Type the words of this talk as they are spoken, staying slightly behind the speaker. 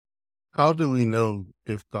How do we know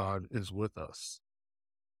if God is with us?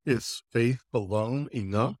 Is faith alone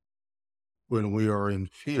enough when we are in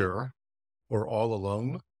fear or all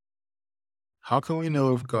alone? How can we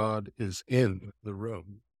know if God is in the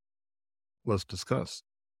room? Let's discuss.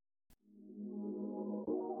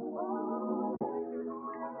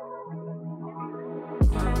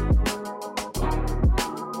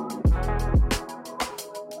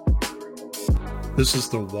 This is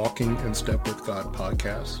the Walking in Step with God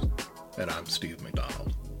podcast, and I'm Steve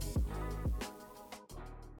McDonald.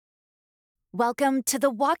 Welcome to the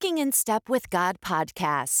Walking in Step with God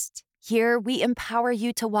podcast. Here we empower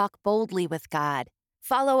you to walk boldly with God.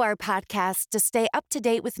 Follow our podcast to stay up to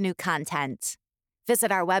date with new content.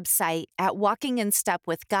 Visit our website at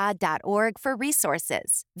walkinginstepwithgod.org for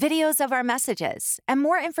resources, videos of our messages, and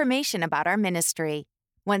more information about our ministry.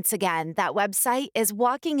 Once again, that website is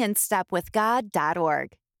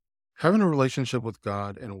walkinginstepwithgod.org. Having a relationship with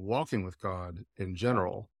God and walking with God in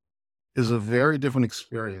general is a very different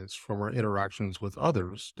experience from our interactions with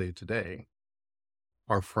others day to day.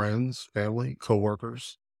 Our friends, family,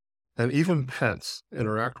 coworkers, and even pets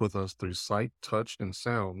interact with us through sight, touch, and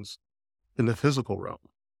sounds in the physical realm.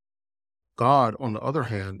 God, on the other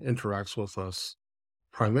hand, interacts with us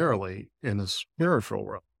primarily in the spiritual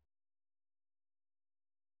realm.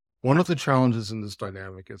 One of the challenges in this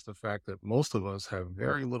dynamic is the fact that most of us have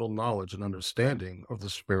very little knowledge and understanding of the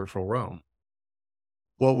spiritual realm.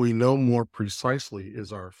 What we know more precisely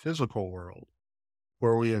is our physical world,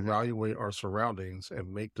 where we evaluate our surroundings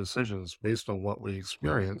and make decisions based on what we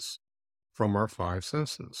experience from our five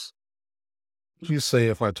senses. What do you say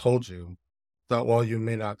if I told you that while you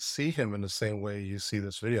may not see him in the same way you see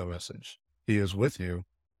this video message, he is with you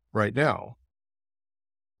right now?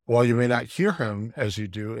 While you may not hear him as you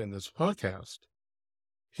do in this podcast,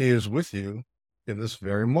 he is with you in this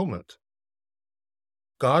very moment.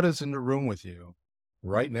 God is in the room with you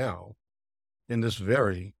right now in this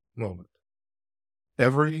very moment.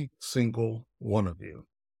 Every single one of you.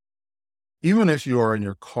 Even if you are in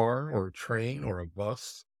your car or a train or a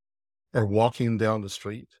bus or walking down the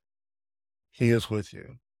street, he is with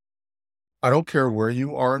you. I don't care where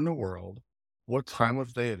you are in the world, what time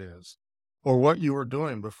of day it is, or what you were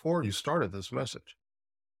doing before you started this message.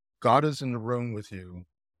 God is in the room with you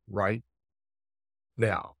right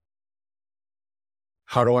now.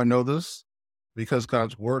 How do I know this? Because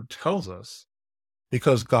God's word tells us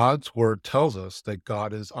that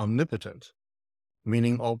God is omnipotent,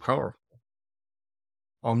 meaning all powerful,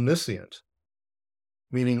 omniscient,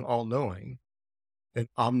 meaning all knowing, and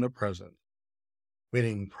omnipresent,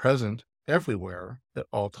 meaning present everywhere at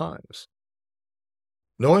all times.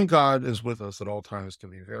 Knowing God is with us at all times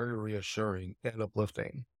can be very reassuring and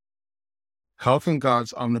uplifting. How can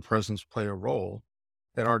God's omnipresence play a role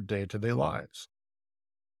in our day-to-day lives?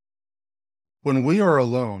 When we are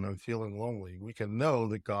alone and feeling lonely, we can know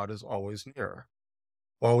that God is always near.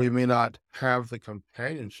 While we may not have the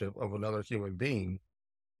companionship of another human being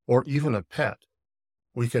or even a pet,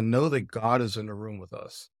 we can know that God is in the room with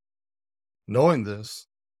us. Knowing this,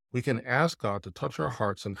 we can ask God to touch our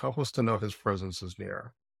hearts and help us to know his presence is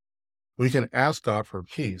near. We can ask God for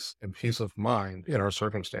peace and peace of mind in our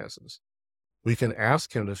circumstances. We can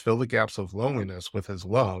ask him to fill the gaps of loneliness with his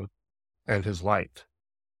love and his light.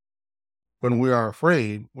 When we are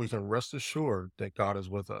afraid, we can rest assured that God is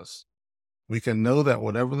with us. We can know that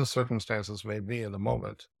whatever the circumstances may be in the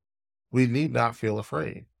moment, we need not feel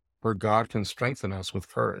afraid, for God can strengthen us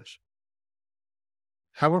with courage.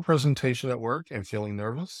 Have a presentation at work and feeling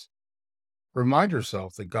nervous? Remind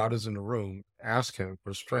yourself that God is in the room. Ask him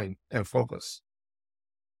for strength and focus.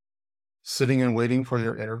 Sitting and waiting for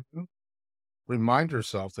your interview? Remind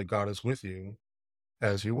yourself that God is with you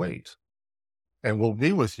as you wait and will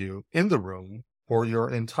be with you in the room for your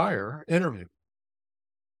entire interview.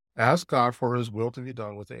 Ask God for his will to be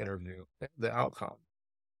done with the interview and the outcome.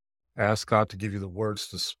 Ask God to give you the words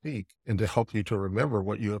to speak and to help you to remember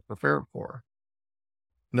what you have prepared for.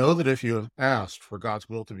 Know that if you have asked for God's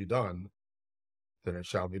will to be done, then it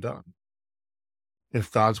shall be done. If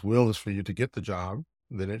God's will is for you to get the job,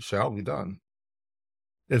 then it shall be done.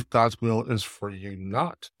 If God's will is for you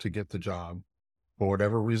not to get the job, for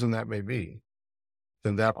whatever reason that may be,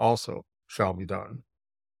 then that also shall be done.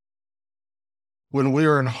 When we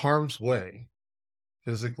are in harm's way,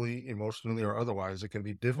 physically, emotionally, or otherwise, it can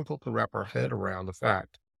be difficult to wrap our head around the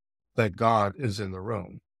fact that God is in the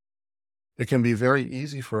room. It can be very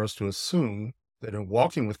easy for us to assume that in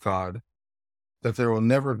walking with God, that there will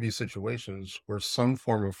never be situations where some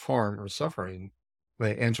form of harm or suffering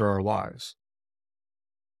may enter our lives.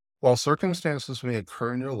 While circumstances may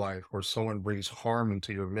occur in your life where someone brings harm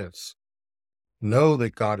into your midst, Know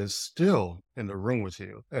that God is still in the room with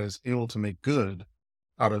you and is able to make good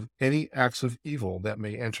out of any acts of evil that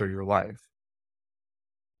may enter your life.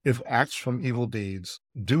 If acts from evil deeds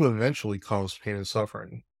do eventually cause pain and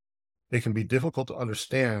suffering, it can be difficult to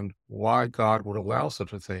understand why God would allow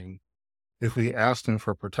such a thing if we asked Him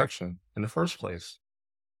for protection in the first place.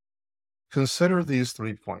 Consider these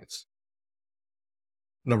 3 points.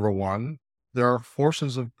 Number 1, there are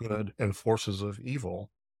forces of good and forces of evil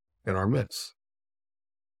in our midst.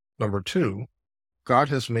 Number 2, God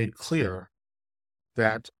has made clear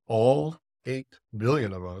that all 8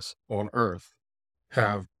 billion of us on earth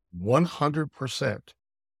have 100%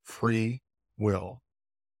 free will.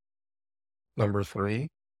 Number 3,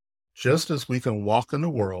 just as we can walk in the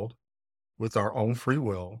world with our own free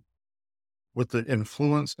will, with the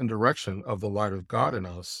influence and direction of the light of God in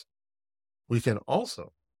us, we can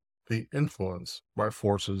also be influenced by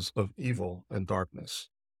forces of evil and darkness.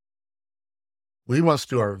 We must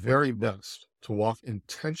do our very best to walk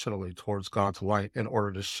intentionally towards God's light in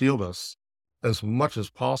order to shield us as much as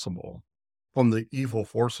possible from the evil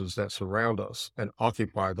forces that surround us and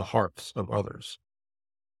occupy the hearts of others.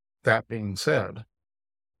 That being said,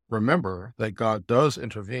 remember that God does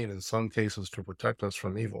intervene in some cases to protect us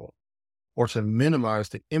from evil or to minimize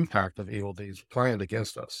the impact of evil deeds planned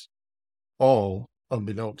against us, all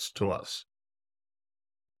unbeknownst to us.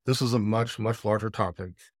 This is a much, much larger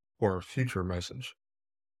topic for a future message.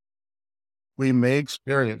 We may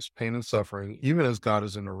experience pain and suffering even as God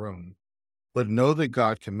is in the room, but know that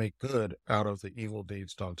God can make good out of the evil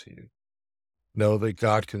deeds done to you. Know that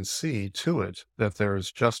God can see to it that there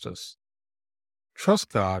is justice. Trust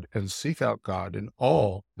God and seek out God in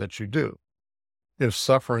all that you do. If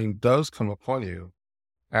suffering does come upon you,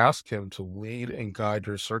 ask Him to lead and guide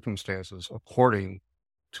your circumstances according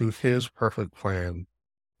to His perfect plan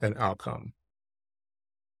and outcome.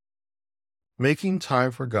 Making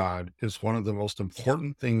time for God is one of the most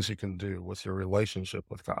important things you can do with your relationship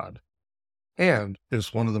with God, and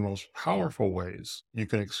is one of the most powerful ways you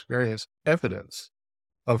can experience evidence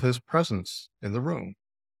of His presence in the room.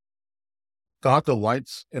 God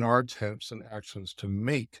delights in our attempts and actions to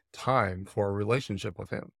make time for a relationship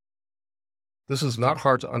with Him. This is not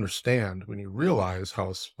hard to understand when you realize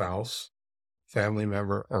how a spouse, family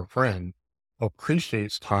member, or friend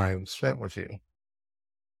appreciates time spent with you.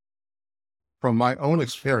 From my own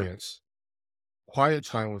experience, quiet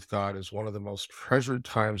time with God is one of the most treasured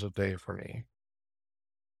times of day for me.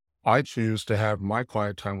 I choose to have my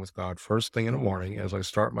quiet time with God first thing in the morning as I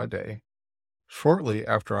start my day, shortly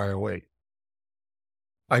after I awake.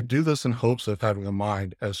 I do this in hopes of having a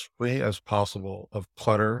mind as free as possible of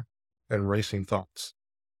clutter and racing thoughts,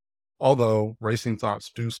 although racing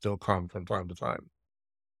thoughts do still come from time to time.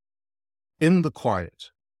 In the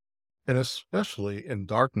quiet, and especially in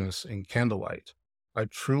darkness and candlelight, I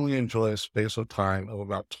truly enjoy a space of time of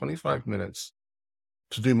about 25 minutes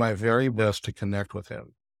to do my very best to connect with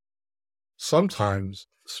Him. Sometimes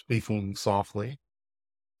speaking softly,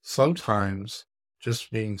 sometimes just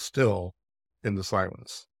being still in the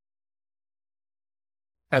silence.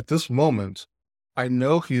 At this moment, I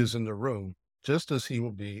know He is in the room just as He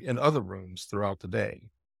will be in other rooms throughout the day,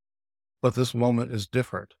 but this moment is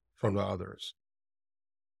different from the others.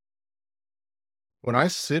 When I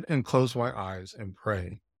sit and close my eyes and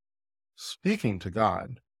pray, speaking to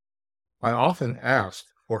God, I often ask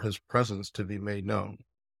for His presence to be made known.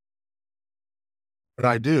 When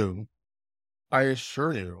I do, I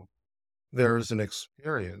assure you, there is an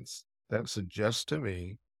experience that suggests to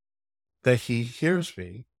me that He hears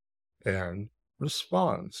me and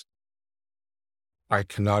responds. I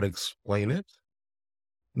cannot explain it,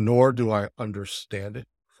 nor do I understand it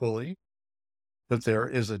fully, but there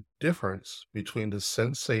is a difference between the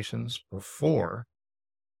sensations before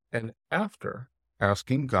and after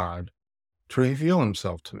asking God to reveal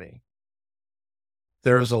Himself to me.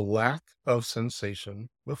 There is a lack of sensation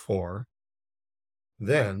before,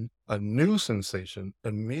 then a new sensation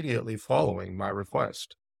immediately following my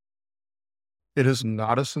request. It is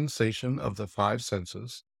not a sensation of the 5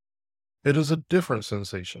 senses. It is a different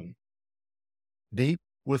sensation, deep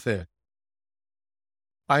within.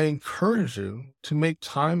 I encourage you to make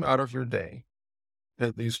time out of your day,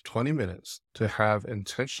 at least 20 minutes, to have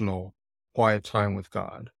intentional quiet time with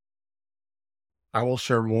God. I will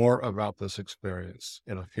share more about this experience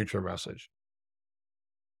in a future message.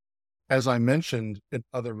 As I mentioned in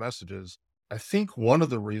other messages, I think one of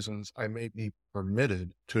the reasons I may be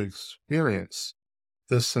permitted to experience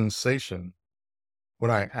this sensation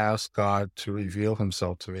when I ask God to reveal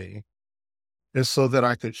Himself to me is so that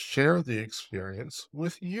I could share the experience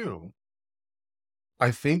with you.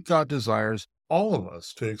 I think God desires all of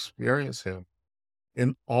us to experience Him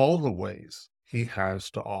in all the ways he has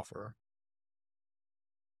to offer.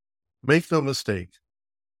 Make no mistake,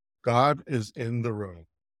 God is in the room.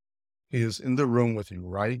 He is in the room with you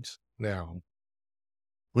right now.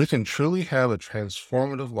 We can truly have a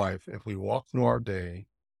transformative life if we walk through our day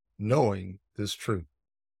knowing this truth,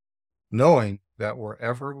 knowing that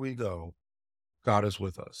wherever we go, God is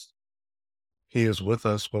with us. He is with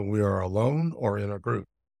us when we are alone or in a group.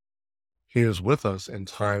 He is with us in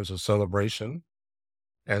times of celebration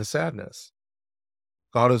and sadness.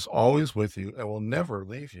 God is always with you and will never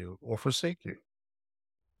leave you or forsake you.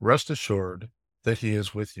 Rest assured that He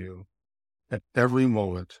is with you at every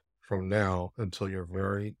moment from now until your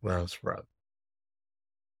very last breath.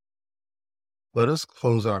 Let us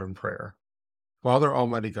close out in prayer. Father,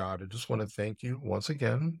 Almighty God, I just want to thank you once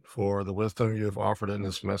again for the wisdom you have offered in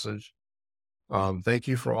this message. Thank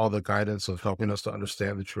you for all the guidance of helping us to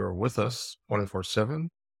understand that you are with us 24/7,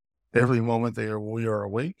 every moment that we are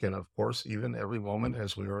awake, and of course, even every moment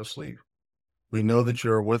as we are asleep. We know that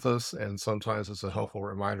you are with us, and sometimes it's a helpful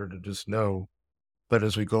reminder to just know that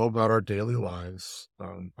as we go about our daily lives,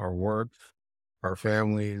 our work, our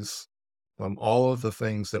families, all of the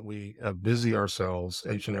things that we busy ourselves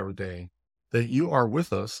each and every day, that you are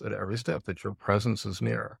with us at every step, that your presence is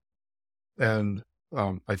near. And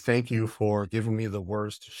I thank you for giving me the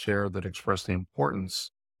words to share that express the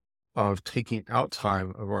importance of taking out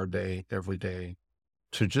time of our day every day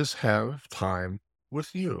to just have time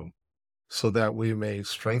with you so that we may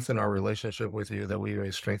strengthen our relationship with you, that we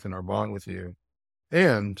may strengthen our bond with you,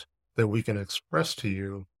 and that we can express to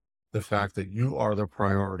you the fact that you are the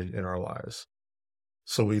priority in our lives.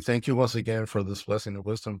 So we thank you once again for this blessing of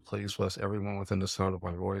wisdom. Please bless everyone within the sound of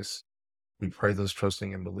my voice. We pray this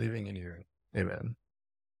trusting and believing in you. Amen.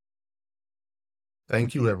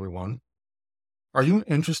 Thank you, everyone. Are you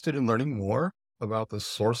interested in learning more about the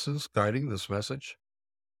sources guiding this message?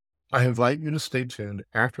 I invite you to stay tuned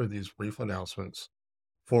after these brief announcements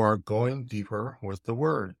for our Going Deeper with the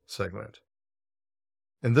Word segment.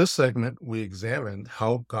 In this segment, we examine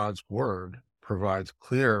how God's Word provides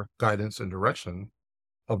clear guidance and direction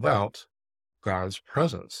about God's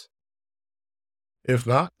presence. If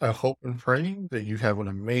not, I hope and pray that you have an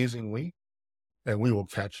amazing week, and we will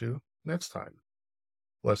catch you next time.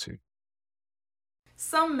 Bless you.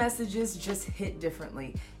 Some messages just hit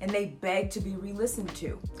differently and they beg to be re-listened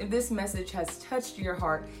to. If this message has touched your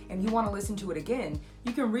heart and you want to listen to it again,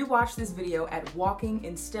 you can rewatch this video at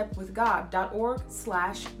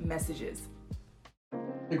walkinginstepwithgod.org/messages.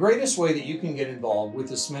 The greatest way that you can get involved with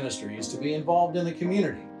this ministry is to be involved in the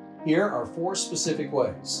community. Here are 4 specific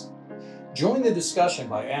ways. Join the discussion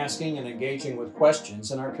by asking and engaging with questions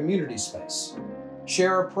in our community space.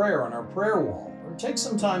 Share a prayer on our prayer wall or take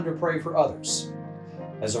some time to pray for others.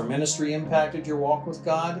 Has our ministry impacted your walk with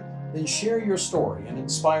God? Then share your story and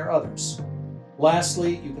inspire others.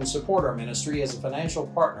 Lastly, you can support our ministry as a financial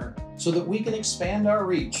partner so that we can expand our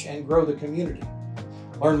reach and grow the community.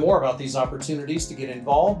 Learn more about these opportunities to get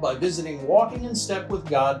involved by visiting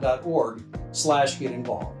walkinginstepwithgod.org/get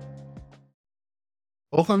involved.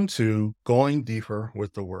 Welcome to Going Deeper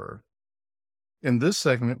with the Word. In this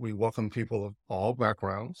segment, we welcome people of all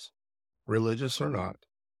backgrounds, religious or not,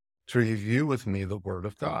 to review with me the Word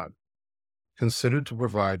of God, considered to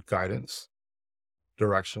provide guidance,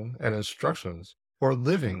 direction, and instructions for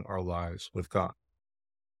living our lives with God.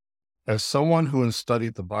 As someone who has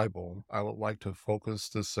studied the Bible, I would like to focus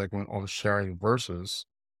this segment on sharing verses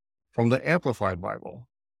from the Amplified Bible.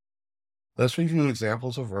 Let's review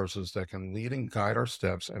examples of verses that can lead and guide our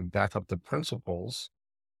steps and back up the principles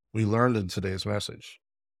we learned in today's message.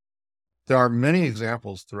 There are many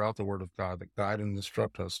examples throughout the Word of God that guide and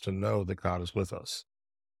instruct us to know that God is with us.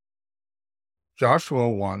 Joshua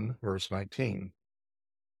 1, verse 19.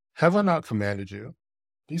 Have I not commanded you?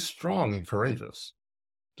 Be strong and courageous.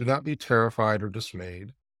 Do not be terrified or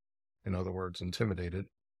dismayed, in other words, intimidated,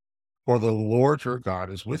 for the Lord your God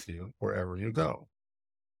is with you wherever you go.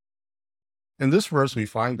 In this verse, we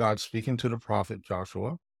find God speaking to the prophet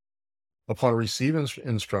Joshua upon receiving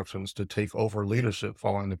instructions to take over leadership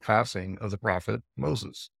following the passing of the prophet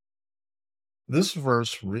Moses. This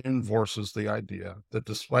verse reinforces the idea that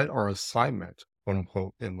despite our assignment, quote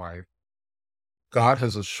unquote, in life, God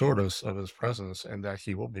has assured us of his presence and that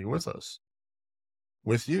he will be with us,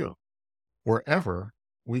 with you, wherever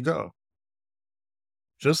we go.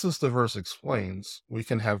 Just as the verse explains, we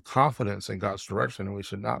can have confidence in God's direction and we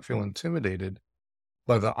should not feel intimidated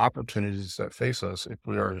by the opportunities that face us if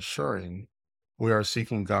we are ensuring we are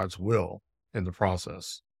seeking God's will in the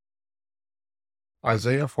process.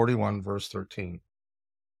 Isaiah 41, verse 13.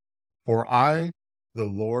 For I, the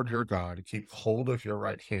Lord your God, keep hold of your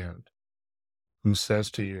right hand. who says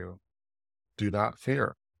to you, "Do not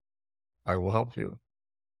fear, I will help you."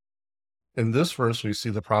 In this verse, we see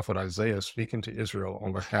the prophet Isaiah speaking to Israel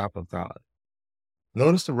on behalf of God.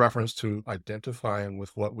 Notice the reference to identifying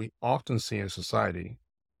with what we often see in society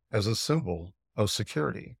as a symbol of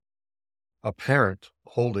security, a parent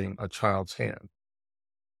holding a child's hand.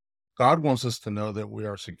 God wants us to know that we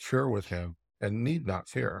are secure with Him and need not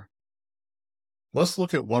fear. Let's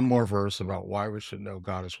look at one more verse about why we should know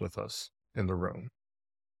God is with us in the room.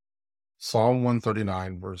 Psalm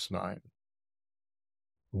 139, verse 9.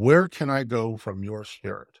 Where can I go from your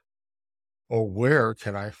spirit? Or where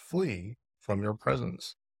can I flee from your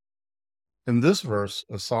presence? In this verse,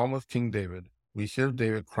 a psalm of King David, we hear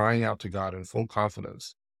David crying out to God in full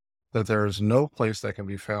confidence that there is no place that can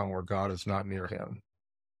be found where God is not near him.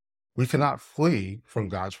 We cannot flee from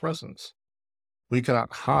God's presence. We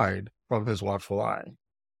cannot hide from his watchful eye.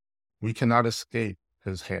 We cannot escape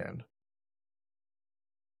his hand.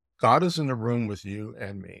 God is in the room with you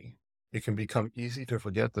and me. It can become easy to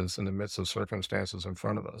forget this in the midst of circumstances in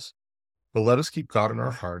front of us. But let us keep God in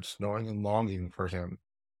our hearts, knowing and longing for him.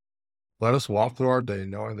 Let us walk through our day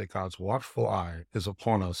knowing that God's watchful eye is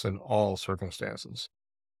upon us in all circumstances.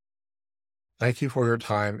 Thank you for your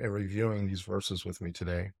time in reviewing these verses with me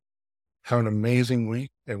today. Have an amazing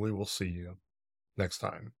week, and we will see you next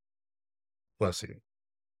time. Bless you.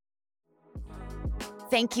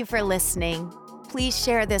 Thank you for listening. Please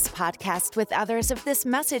share this podcast with others if this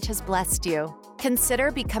message has blessed you.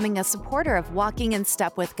 Consider becoming a supporter of Walking in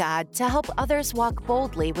Step with God to help others walk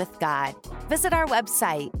boldly with God. Visit our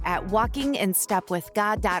website at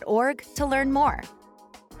walkinginstepwithgod.org to learn more.